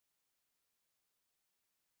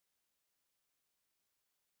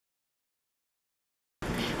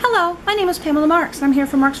Hello, my name is Pamela Marks, and I'm here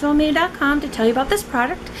from MarksvilleandMe.com to tell you about this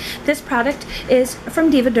product. This product is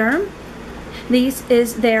from Divaderme. This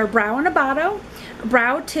is their Brow in a Bottle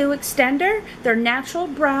Brow 2 Extender, their natural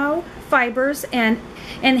brow fibers and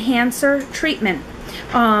enhancer treatment.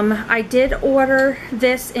 I did order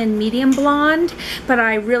this in medium blonde, but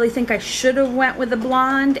I really think I should have went with the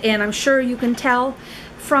blonde, and I'm sure you can tell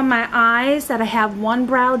from my eyes that I have one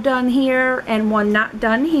brow done here and one not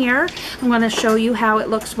done here. I'm going to show you how it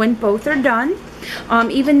looks when both are done.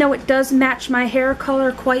 Even though it does match my hair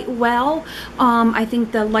color quite well, I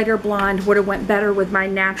think the lighter blonde would have went better with my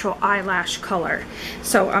natural eyelash color.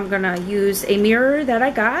 So I'm going to use a mirror that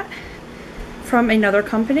I got from another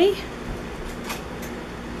company.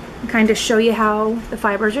 Kind of show you how the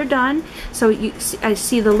fibers are done. So I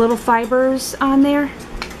see the little fibers on there.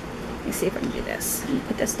 Let me see if I can do this. Let me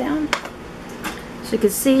put this down. So you can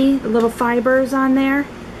see the little fibers on there,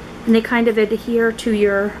 and they kind of adhere to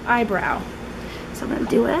your eyebrow. So I'm going to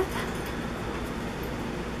do it.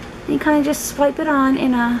 And you kind of just swipe it on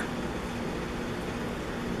in a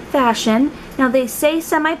fashion. Now they say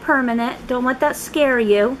semi-permanent. Don't let that scare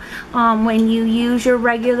you. When you use your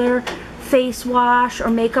regular face wash or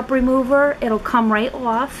makeup remover, it'll come right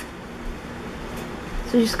off.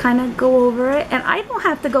 So just kind of go over it, and I don't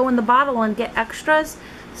have to go in the bottle and get extras.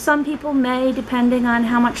 Some people may, depending on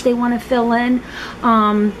how much they want to fill in.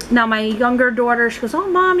 Now my younger daughter, she goes, "Oh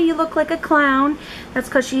mommy, you look like a clown." That's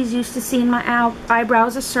because she's used to seeing my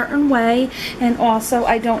eyebrows a certain way, and also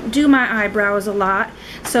I don't do my eyebrows a lot,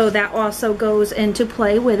 so that also goes into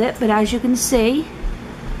play with it. But as you can see,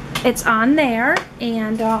 it's on there,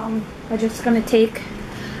 and I'm just going to take,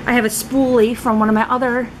 I have a spoolie from one of my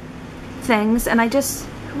other things, and I just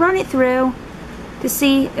run it through to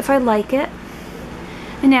see if I like it.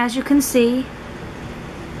 And as you can see,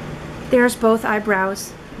 there's both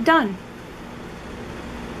eyebrows done.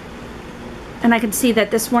 And I can see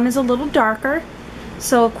that this one is a little darker,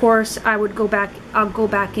 so of course I'll go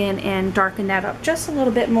back in and darken that up just a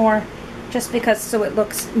little bit more, just because, so it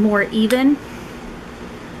looks more even.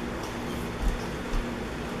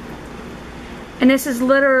 And this is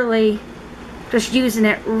literally just using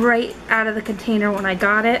it right out of the container when I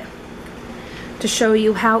got it, to show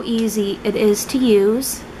you how easy it is to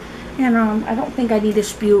use. And I don't think I need a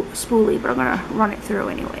spoolie, but I'm going to run it through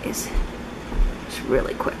anyways, just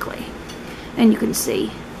really quickly. And you can see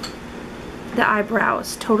the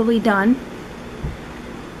eyebrows totally done.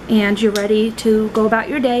 And you're ready to go about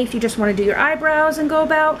your day if you just want to do your eyebrows and go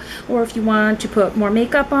about, or if you want to put more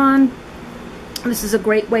makeup on. This is a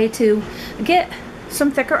great way to get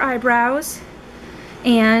some thicker eyebrows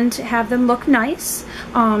and have them look nice.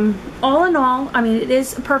 All in all, I mean, it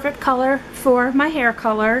is a perfect color for my hair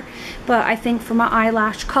color, but I think for my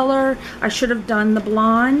eyelash color I should have done the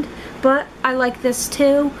blonde, but I like this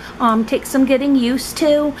too. Take some getting used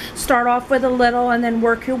to. Start off with a little and then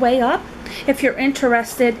work your way up. If you're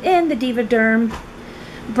interested in the Divaderme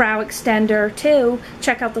brow extender too,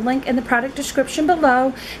 check out the link in the product description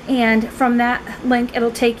below, and from that link it'll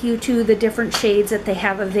take you to the different shades that they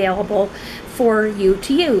have available for you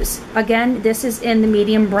to use. Again, this is in the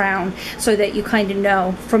medium brown, so that you kind of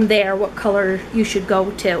know from there what color you should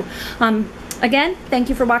go to. Again, thank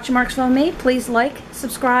you for watching Marksville and Me. Please like,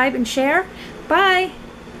 subscribe, and share. Bye!